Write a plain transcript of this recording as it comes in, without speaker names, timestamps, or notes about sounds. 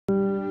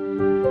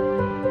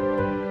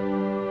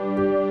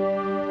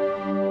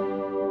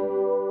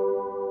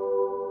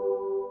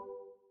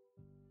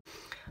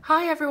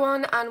Hi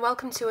everyone and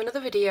welcome to another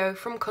video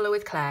from Colour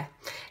with Claire.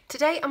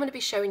 Today I'm going to be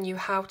showing you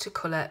how to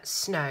colour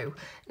snow.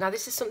 Now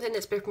this is something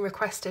that's been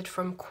requested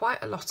from quite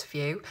a lot of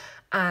you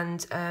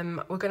and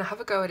we're going to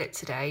have a go at it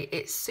today.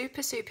 It's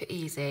super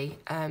easy,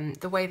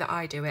 the way that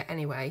I do it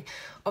anyway.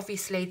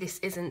 Obviously this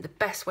isn't the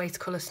best way to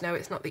colour snow,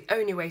 it's not the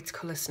only way to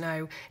colour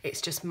snow, it's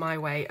just my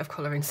way of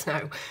colouring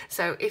snow.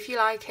 So if you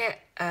like it,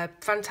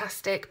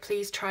 fantastic,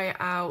 please try it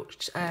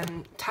out,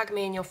 tag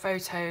me in your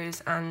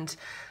photos and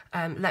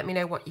let me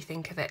know what you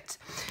think of it.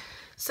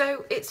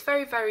 So it's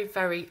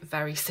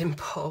very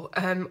simple.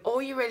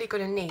 All you're really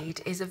going to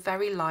need is a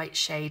very light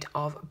shade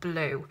of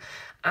blue,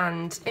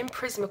 and in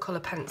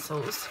Prismacolor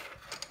pencils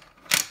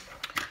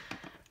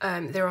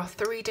there are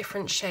 3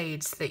 different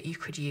shades that you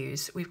could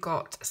use. We've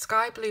got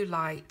sky blue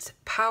light,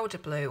 powder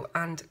blue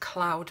and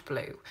cloud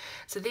blue.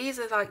 So these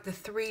are like the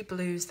 3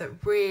 blues that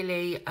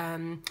really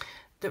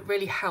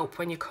help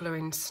when you're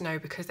colouring snow,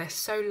 because they're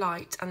so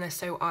light and they're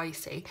so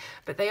icy,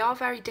 but they are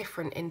very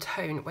different in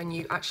tone when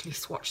you actually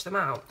swatch them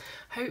out.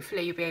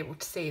 Hopefully you'll be able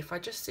to see if I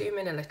just zoom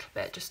in a little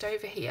bit, just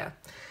over here.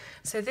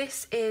 So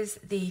this is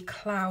the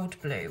cloud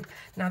blue.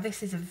 Now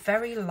this is a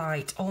very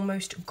light,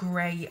 almost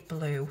grey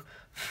blue,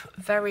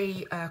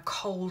 very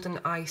cold and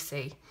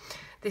icy.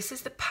 This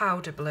is the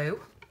powder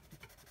blue,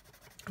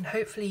 and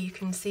hopefully you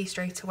can see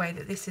straight away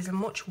that this is a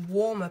much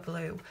warmer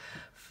blue,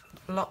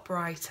 a lot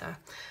brighter.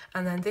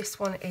 And then this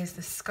one is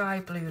the sky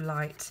blue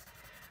light,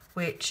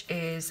 which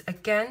is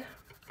again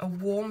a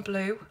warm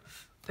blue,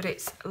 but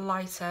it's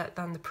lighter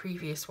than the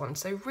previous one.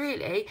 So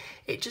really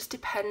it just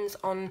depends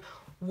on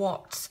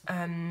what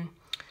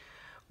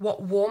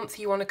warmth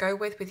you want to go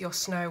with your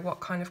snow, what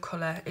kind of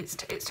colour. It's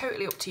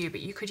totally up to you,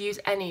 but you could use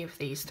any of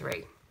these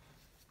 3.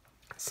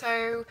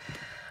 So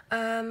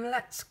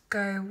let's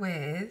go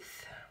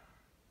with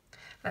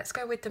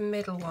the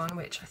middle one,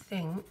 which I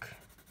think,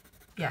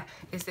 yeah,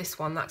 is this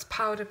one. That's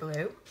powder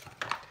blue.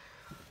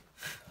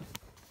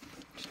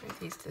 Just move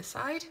these to the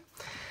side.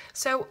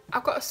 So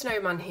I've got a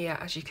snowman here,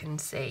 as you can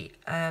see.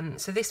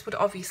 So this would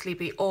obviously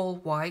be all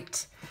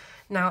white.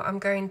 Now I'm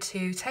going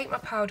to take my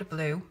powder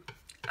blue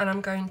and I'm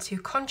going to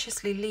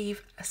consciously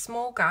leave a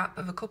small gap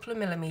of a couple of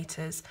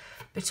millimeters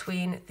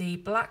between the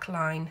black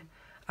line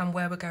and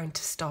where we're going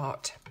to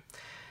start.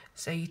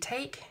 So you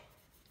take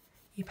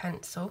your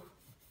pencil,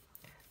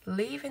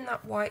 leave in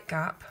that white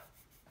gap,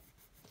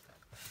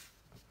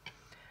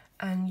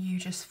 and you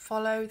just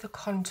follow the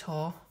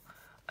contour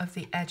of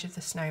the edge of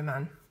the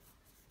snowman.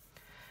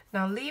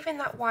 Now leaving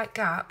that white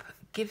gap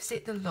gives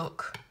it the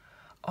look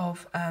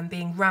of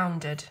being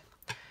rounded.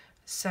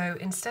 So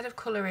instead of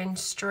colouring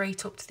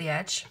straight up to the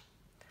edge,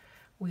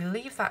 we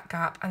leave that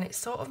gap, and it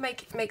sort of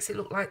makes it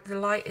look like the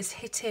light is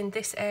hitting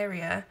this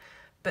area,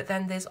 but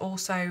then there's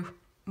also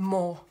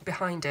more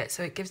behind it,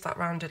 so it gives that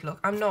rounded look.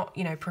 I'm not,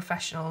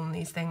 professional on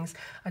these things.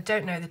 I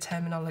don't know the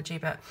terminology,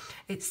 but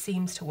it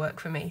seems to work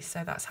for me,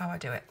 so that's how I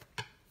do it.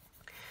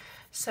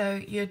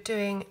 So you're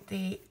doing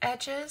the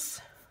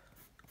edges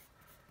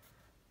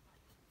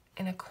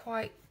in a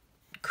quite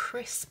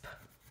crisp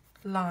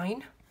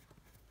line.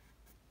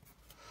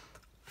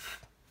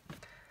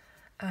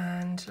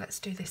 And let's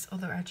do this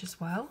other edge as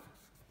well.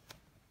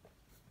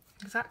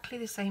 Exactly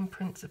the same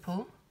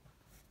principle.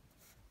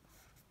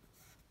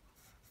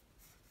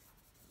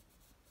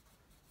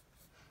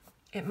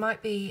 It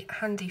might be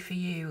handy for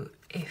you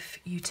if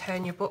you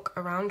turn your book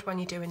around when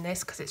you're doing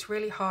this, because it's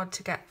really hard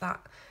to get that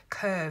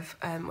curve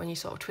when you're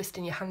sort of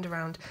twisting your hand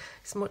around.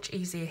 It's much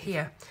easier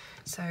here.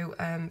 So,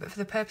 but for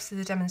the purpose of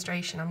the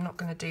demonstration, I'm not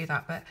going to do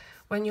that. But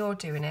when you're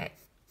doing it,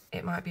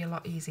 it might be a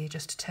lot easier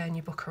just to turn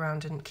your book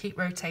around and keep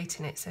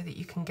rotating it so that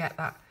you can get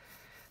that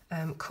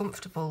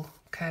comfortable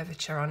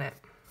curvature on it.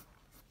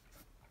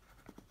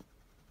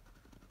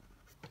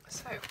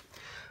 So,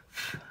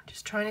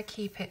 just trying to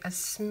keep it as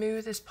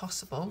smooth as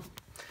possible.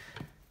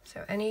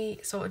 So any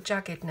sort of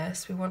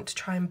jaggedness, we want to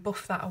try and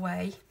buff that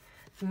away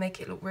and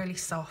make it look really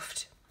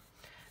soft.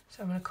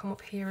 So I'm going to come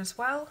up here as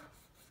well.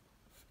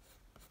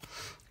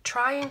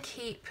 Try and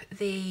keep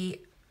the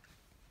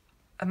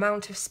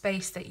amount of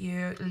space that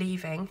you're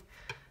leaving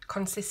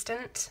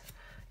consistent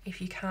if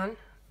you can.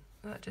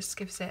 That just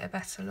gives it a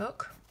better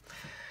look.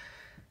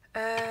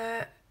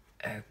 Okay,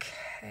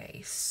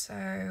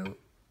 so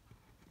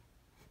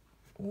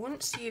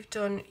once you've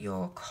done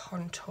your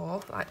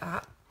contour like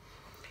that,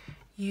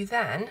 you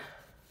then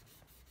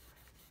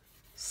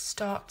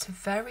start to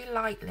very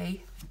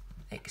lightly,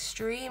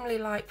 extremely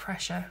light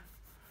pressure,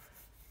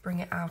 bring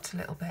it out a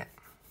little bit.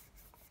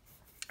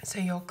 So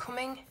you're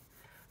coming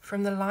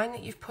from the line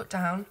that you've put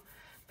down,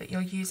 but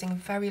you're using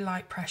very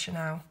light pressure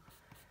now,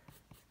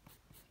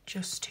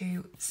 just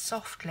to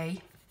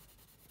softly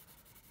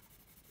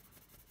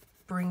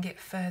bring it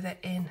further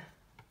in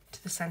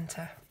to the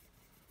centre.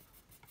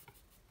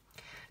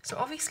 So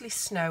obviously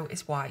snow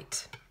is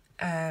white,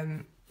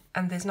 and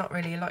there's not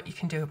really a lot you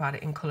can do about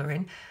it in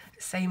colouring.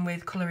 Same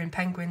with colouring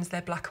penguins,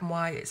 they're black and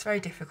white, it's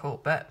very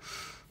difficult, but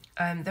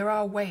there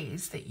are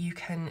ways that you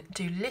can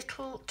do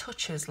little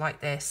touches like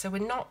this. So we're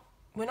not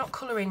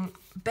colouring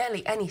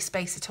barely any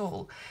space at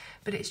all,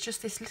 but it's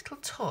just this little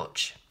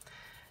touch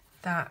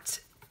that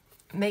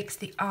makes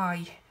the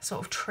eye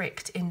sort of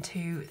tricked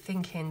into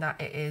thinking that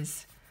it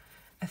is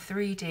a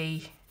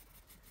 3D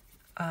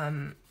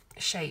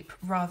shape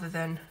rather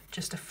than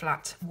just a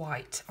flat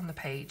white on the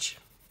page.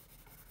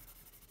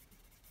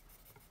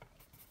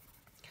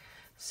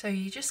 So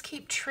you just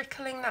keep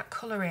trickling that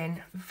colour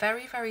in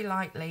very, very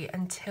lightly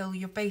until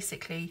you're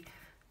basically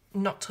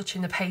not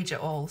touching the page at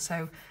all.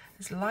 So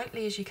as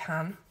lightly as you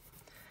can.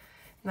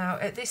 Now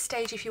at this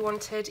stage, if you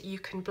wanted, you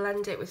can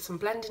blend it with some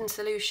blending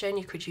solution.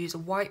 You could use a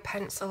white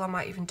pencil. I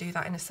might even do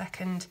that in a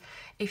second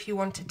if you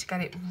wanted to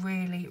get it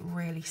really,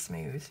 really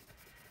smooth.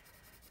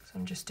 So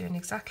I'm just doing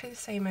exactly the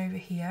same over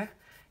here.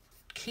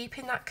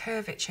 Keeping that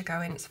curvature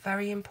going, it's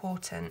very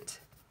important.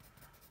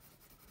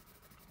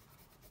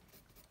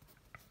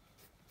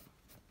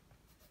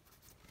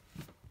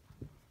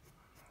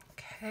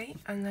 Okay,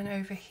 and then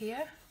over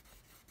here.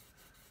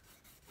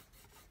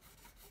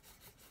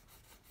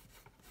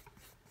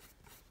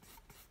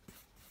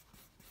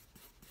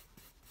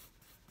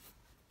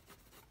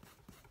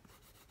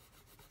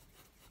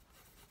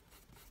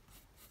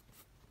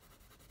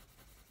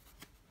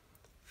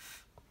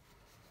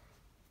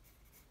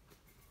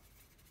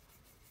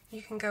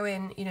 You can go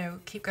in, you know,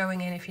 keep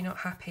going in if you're not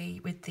happy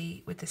with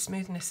the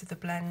smoothness of the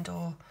blend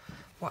or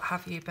what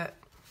have you, but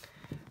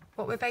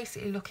what we're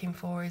basically looking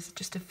for is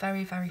just a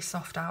very, very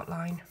soft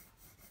outline.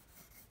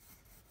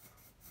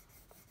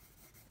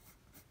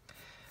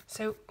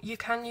 So you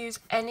can use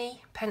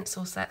any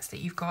pencil sets that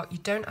you've got. You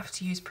don't have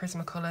to use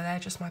Prismacolor, they're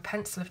just my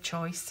pencil of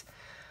choice.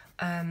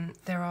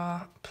 There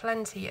are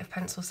plenty of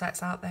pencil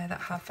sets out there that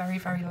have very,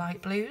 very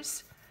light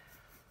blues.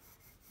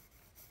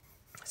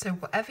 So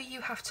whatever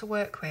you have to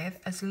work with,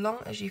 as long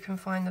as you can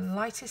find the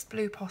lightest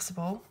blue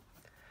possible,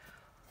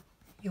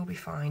 you'll be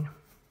fine.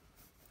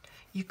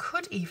 You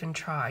could even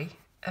try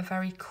a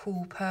very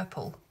cool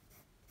purple,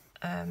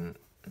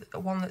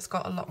 one that's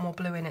got a lot more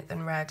blue in it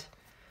than red,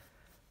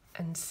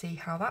 and see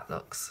how that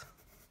looks.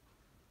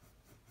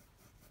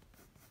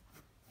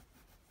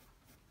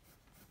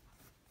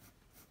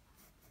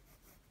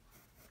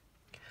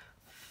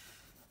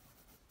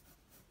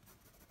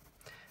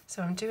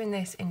 So I'm doing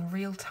this in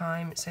real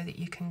time so that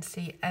you can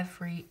see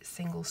every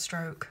single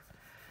stroke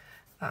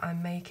that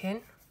I'm making.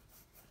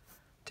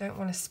 Don't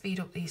want to speed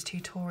up these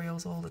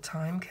tutorials all the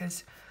time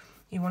because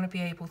you want to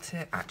be able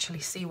to actually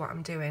see what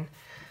I'm doing.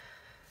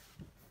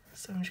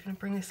 So I'm just going to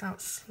bring this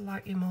out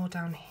slightly more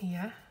down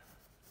here.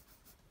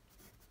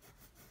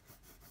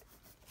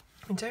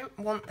 I don't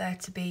want there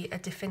to be a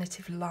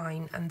definitive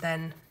line and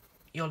then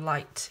your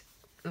light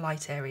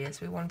areas.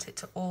 We want it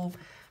to all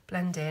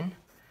blend in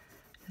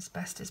as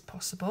best as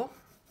possible.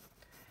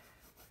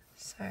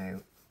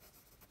 So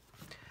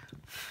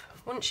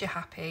once you're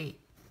happy,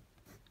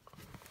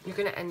 you're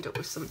going to end up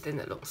with something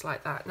that looks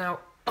like that. Now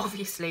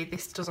obviously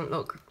this doesn't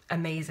look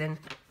amazing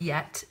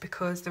yet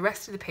because the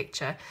rest of the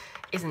picture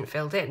isn't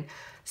filled in.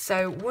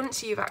 So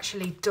once you've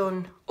actually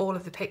done all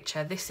of the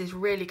picture, this is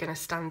really going to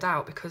stand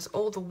out because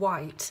all the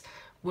white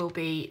will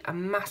be a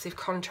massive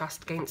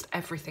contrast against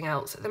everything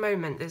else. At the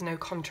moment there's no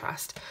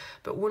contrast,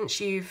 but once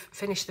you've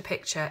finished the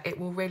picture it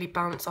will really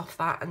bounce off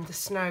that and the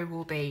snow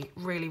will be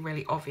really,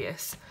 really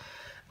obvious.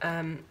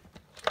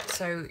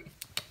 So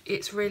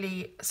it's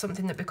really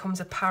something that becomes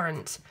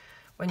apparent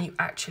when you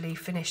actually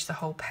finish the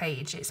whole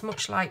page. It's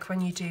much like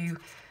when you do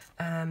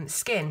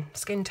skin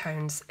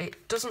tones.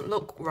 It doesn't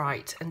look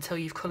right until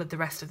you've coloured the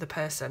rest of the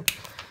person.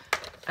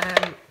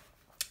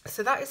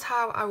 So that is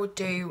how I would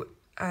do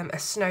a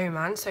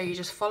snowman. So you're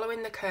just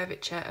following the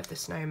curvature of the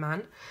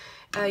snowman.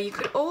 You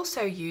could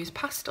also use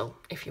pastel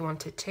if you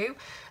wanted to.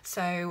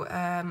 So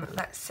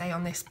let's say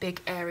on this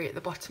big area at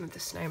the bottom of the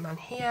snowman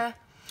here,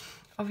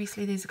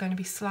 obviously these are going to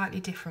be slightly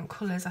different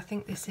colours. I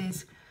think this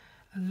is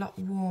a lot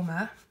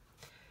warmer,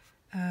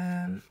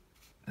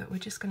 but we're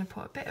just going to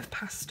put a bit of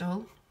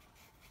pastel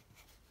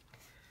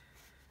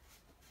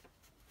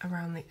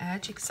around the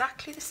edge,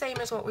 exactly the same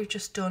as what we've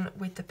just done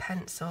with the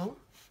pencil.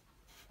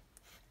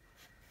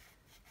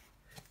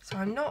 So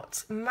I'm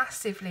not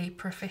massively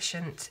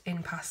proficient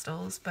in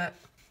pastels, but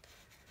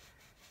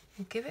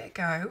I'll give it a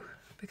go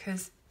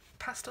because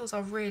pastels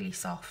are really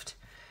soft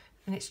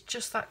and it's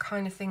just that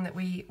kind of thing that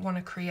we want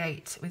to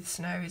create with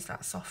snow, is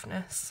that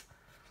softness.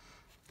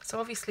 So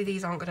obviously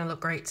these aren't going to look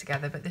great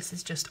together, but this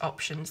is just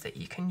options that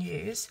you can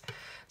use.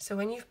 So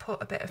when you've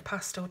put a bit of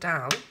pastel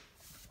down,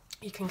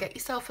 you can get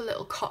yourself a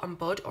little cotton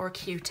bud or a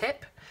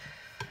Q-tip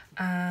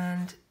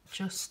and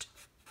just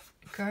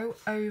go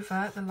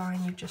over the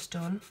line you've just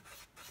done,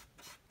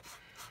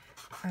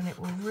 and it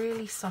will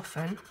really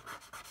soften.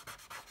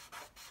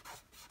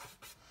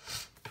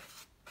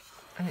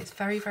 And it's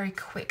very, very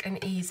quick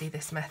and easy,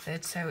 this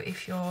method. So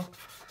if you're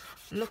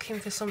looking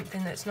for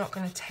something that's not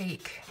going to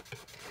take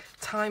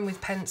time with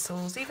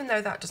pencils, even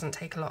though that doesn't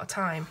take a lot of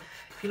time,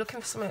 if you're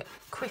looking for something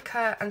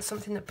quicker and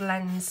something that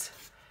blends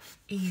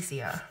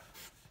easier,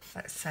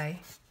 let's say,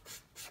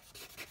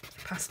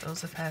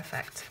 pastels are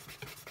perfect.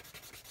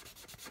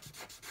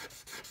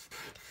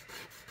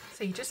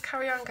 So you just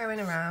carry on going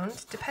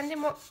around.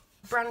 Depending what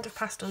brand of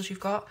pastels you've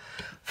got,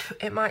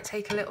 it might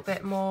take a little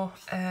bit more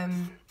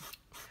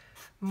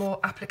more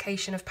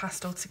application of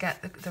pastel to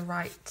get the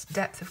right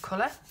depth of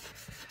colour.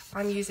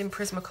 I'm using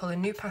Prismacolor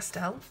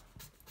NuPastel.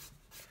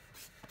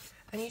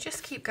 And you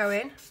just keep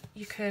going.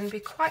 You can be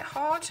quite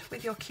hard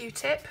with your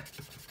Q-tip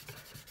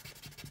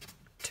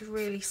to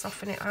really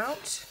soften it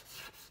out.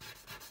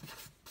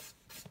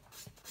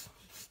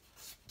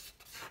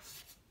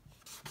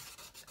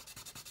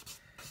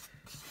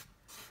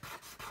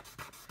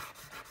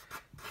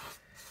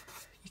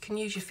 You can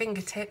use your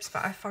fingertips,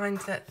 but I find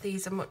that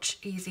these are much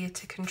easier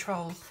to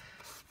control,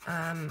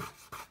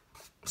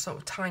 sort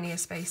of tinier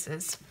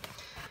spaces.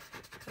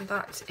 And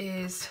that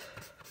is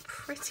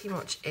pretty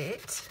much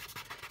it.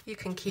 You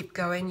can keep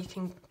going. You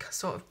can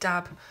sort of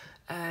dab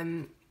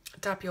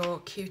your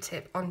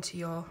Q-tip onto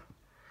your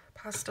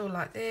pastel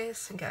like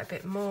this and get a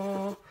bit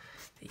more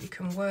that you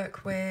can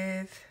work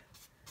with.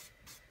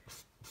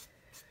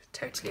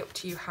 Totally up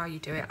to you how you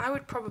do it. I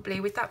would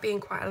probably, with that being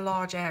quite a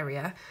large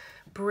area,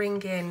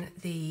 bring in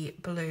the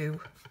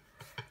blue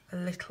a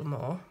little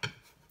more.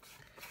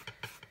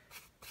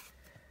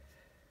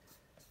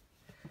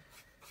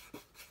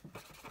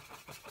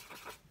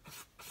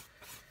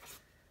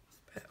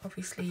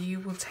 Obviously you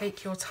will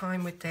take your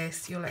time with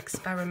this, you'll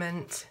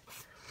experiment,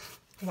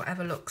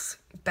 whatever looks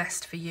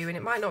best for you, and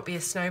it might not be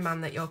a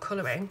snowman that you're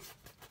colouring.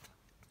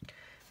 It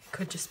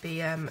could just be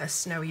a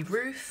snowy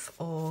roof,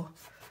 or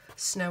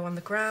snow on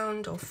the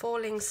ground, or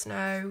falling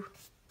snow,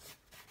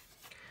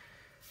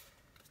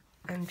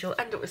 and you'll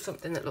end up with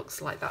something that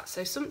looks like that.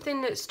 So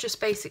something that's just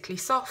basically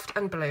soft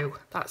and blue,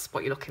 that's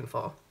what you're looking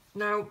for.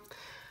 Now,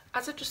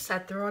 as I just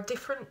said, there are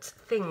different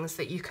things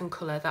that you can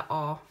colour that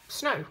are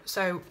snow.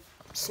 So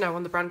snow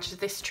on the branches of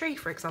this tree,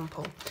 for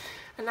example.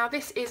 And now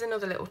this is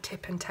another little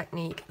tip and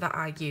technique that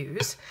I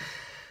use.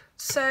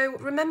 So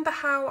remember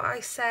how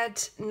I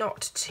said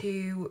not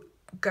to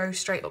go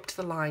straight up to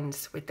the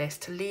lines with this,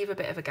 to leave a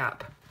bit of a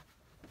gap.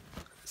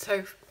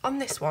 So on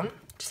this one,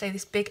 say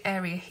this big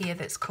area here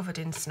that's covered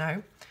in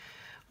snow,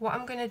 what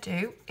I'm going to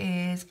do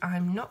is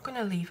I'm not going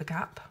to leave a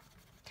gap.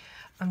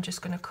 I'm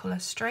just going to colour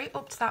straight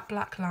up to that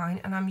black line,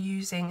 and I'm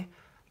using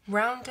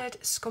rounded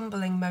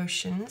scumbling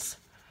motions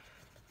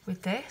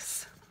with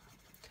this,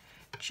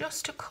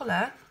 just to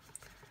colour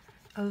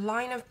a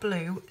line of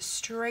blue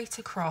straight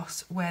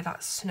across where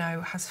that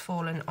snow has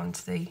fallen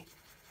onto the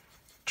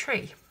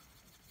tree.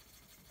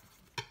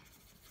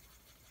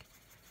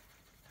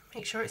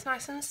 Make sure it's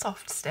nice and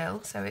soft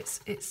still, so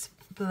it's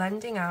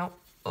blending out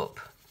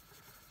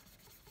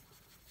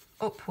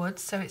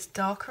upwards, so it's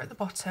darker at the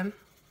bottom,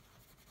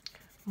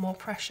 more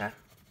pressure,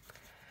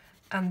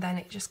 and then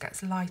it just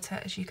gets lighter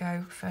as you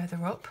go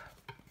further up.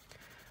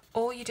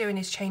 All you're doing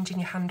is changing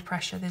your hand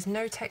pressure. There's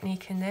no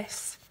technique in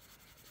this.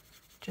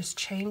 Just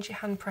change your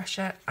hand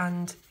pressure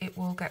and it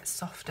will get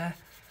softer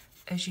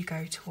as you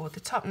go toward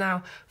the top.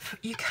 Now,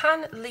 you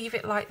can leave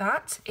it like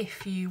that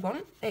if you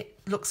want. It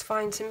looks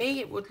fine to me.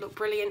 It would look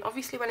brilliant.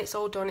 Obviously, when it's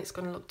all done, it's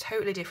going to look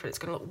totally different. It's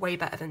going to look way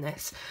better than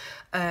this.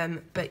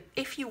 But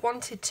if you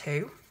wanted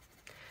to,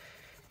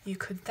 you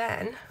could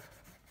then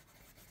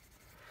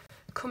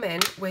come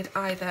in with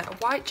either a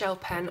white gel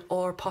pen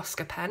or a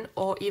Posca pen,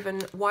 or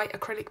even white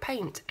acrylic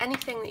paint,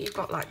 anything that you've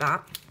got like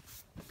that.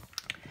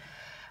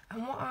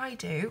 And what I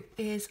do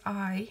is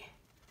I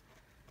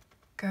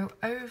go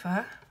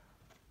over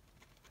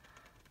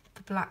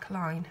the black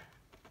line.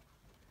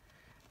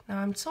 Now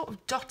I'm sort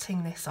of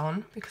dotting this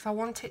on because I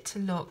want it to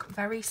look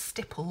very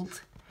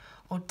stippled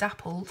or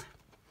dappled,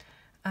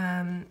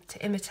 to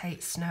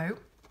imitate snow,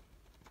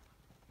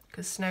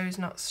 because snow's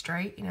not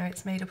straight, you know,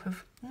 it's made up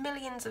of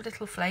millions of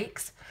little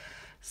flakes.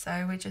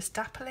 So we're just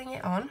dappling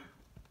it on.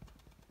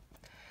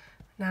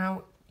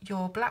 Now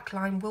your black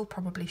line will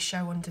probably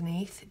show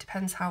underneath. It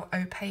depends how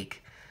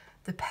opaque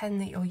the pen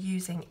that you're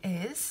using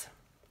is.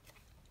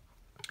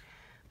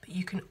 But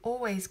you can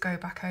always go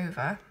back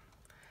over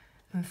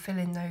and fill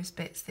in those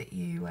bits that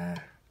you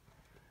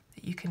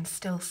can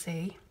still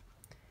see.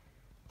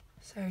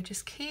 So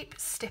just keep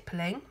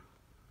stippling.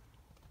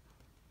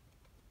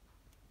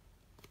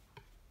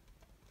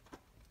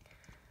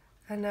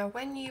 And now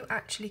when you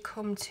actually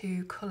come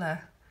to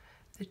colour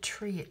the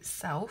tree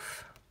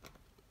itself,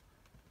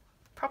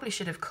 probably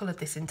should have coloured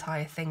this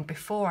entire thing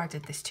before I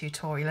did this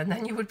tutorial, and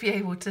then you would be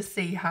able to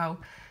see how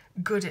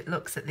good it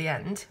looks at the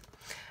end.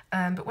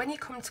 But when you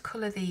come to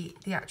colour the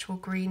actual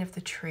green of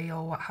the tree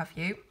or what have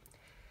you,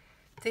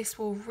 this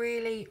will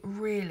really,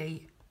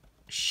 really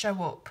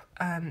show up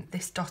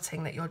this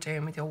dotting that you're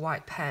doing with your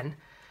white pen.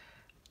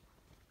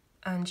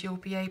 And you'll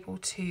be able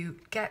to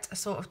get a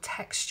sort of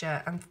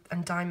texture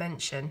and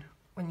dimension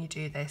when you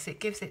do this. It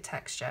gives it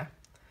texture.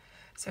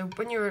 So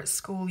when you were at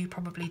school, you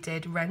probably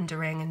did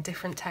rendering and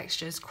different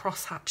textures,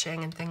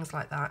 cross-hatching and things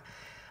like that.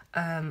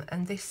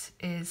 And this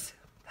is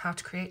how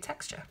to create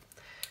texture.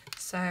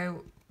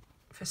 So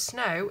for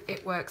snow,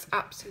 it works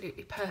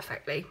absolutely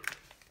perfectly.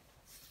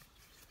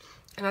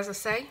 And as I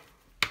say,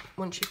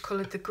 once you've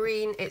coloured the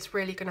green, it's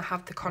really going to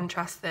have the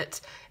contrast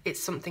that it's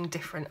something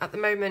different. At the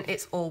moment,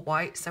 it's all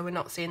white, so we're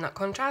not seeing that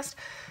contrast.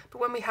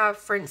 But when we have,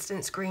 for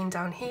instance, green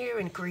down here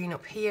and green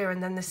up here,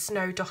 and then the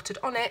snow dotted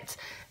on it,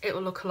 it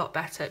will look a lot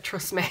better,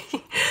 trust me.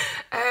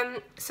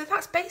 So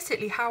that's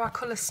basically how I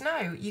colour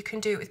snow. You can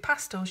do it with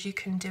pastels, you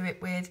can do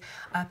it with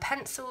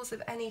pencils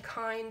of any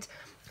kind.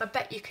 I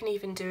bet you can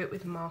even do it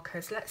with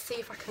markers. Let's see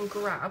if I can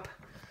grab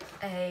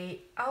a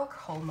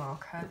alcohol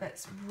marker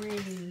that's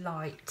really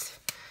light.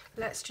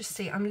 Let's just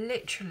see, I'm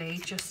literally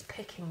just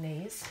picking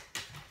these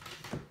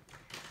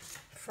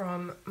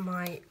from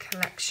my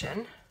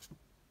collection.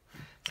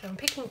 So I'm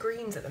picking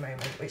greens at the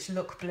moment, which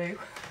look blue.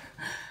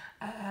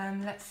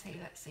 Let's see.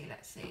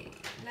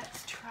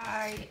 Let's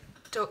try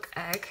duck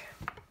egg.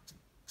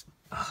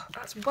 Oh,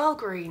 that's well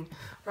green.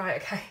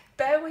 Right, okay.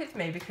 Bear with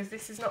me because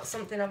this is not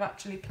something I've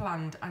actually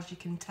planned, as you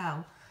can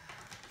tell.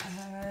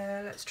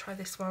 Let's try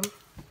this one.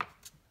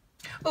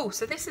 Oh,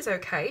 so this is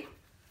okay.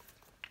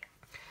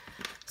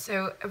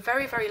 So a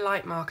very, very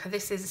light marker.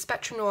 This is a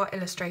Spectrum Noir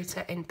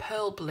Illustrator in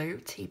Pearl Blue,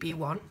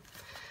 TB1.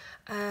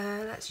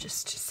 Let's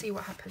just see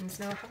what happens.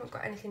 Now, I haven't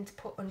got anything to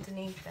put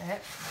underneath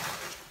it.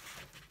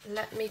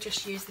 Let me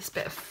just use this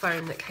bit of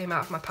foam that came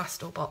out of my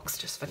pastel box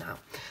just for now.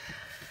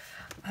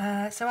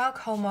 So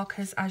alcohol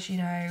markers, as you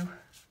know,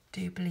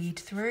 do bleed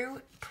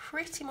through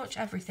pretty much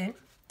everything.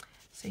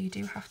 So you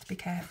do have to be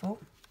careful.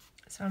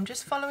 So I'm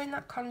just following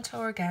that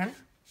contour again.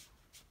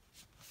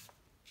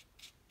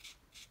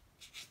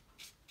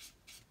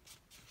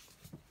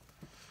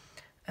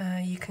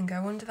 You can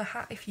go under the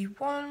hat if you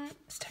want,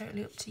 it's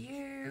totally up to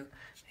you.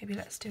 Maybe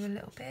let's do a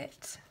little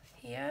bit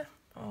here,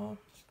 or,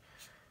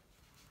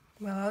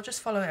 well, I'll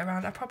just follow it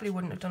around. I probably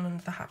wouldn't have done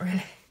under the hat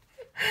really,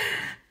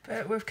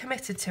 but we've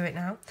committed to it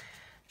now.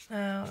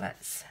 Now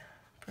let's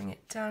bring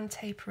it down,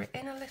 taper it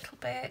in a little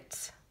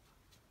bit.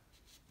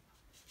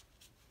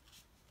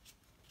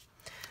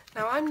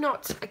 Now I'm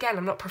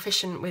not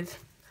proficient with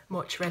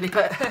much really,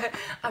 but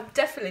I'm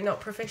definitely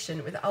not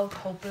proficient with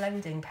alcohol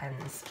blending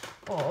pens,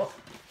 but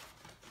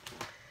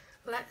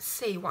let's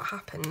see what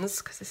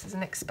happens, because this is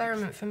an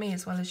experiment for me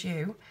as well as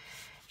you,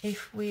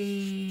 if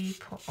we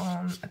put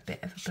on a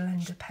bit of a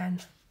blender pen.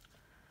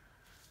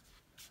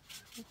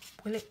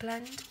 Will it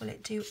blend? Will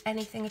it do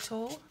anything at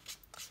all?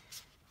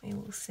 We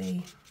will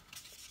see.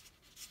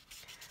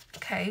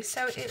 Okay,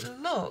 so it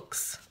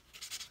looks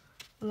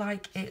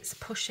like it's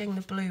pushing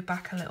the blue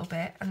back a little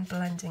bit and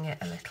blending it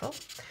a little.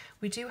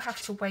 We do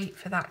have to wait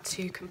for that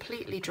to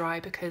completely dry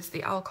because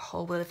the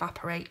alcohol will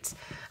evaporate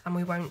and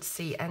we won't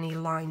see any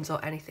lines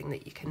or anything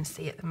that you can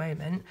see at the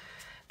moment.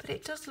 But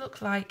it does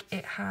look like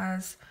it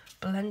has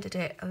blended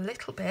it a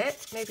little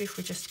bit. Maybe if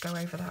we just go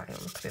over that,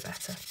 it'll look a bit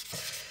better.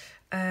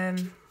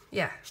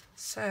 Yeah,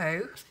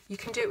 so you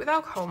can do it with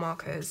alcohol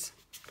markers.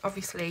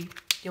 Obviously,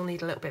 you'll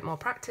need a little bit more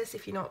practice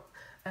if you're not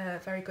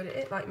very good at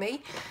it like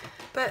me,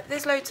 but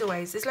there's loads of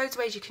ways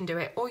you can do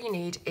it. All you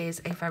need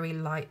is a very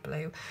light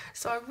blue.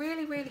 So I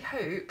really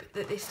hope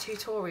that this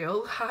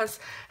tutorial has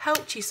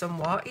helped you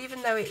somewhat,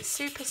 even though it's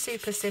super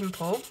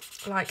simple.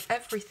 Like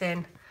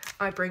everything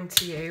I bring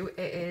to you,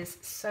 it is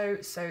so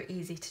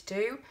easy to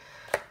do.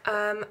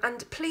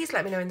 And please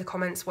let me know in the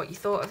comments what you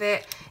thought of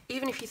it.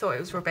 Even if you thought it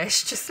was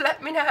rubbish, just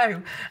let me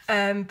know.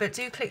 But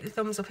do click the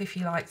thumbs up if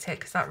you liked it,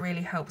 because that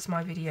really helps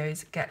my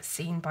videos get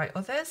seen by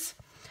others.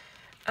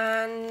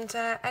 And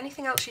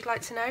anything else you'd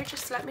like to know,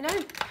 just let me know.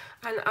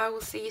 And I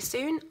will see you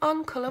soon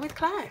on Colour with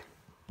Claire.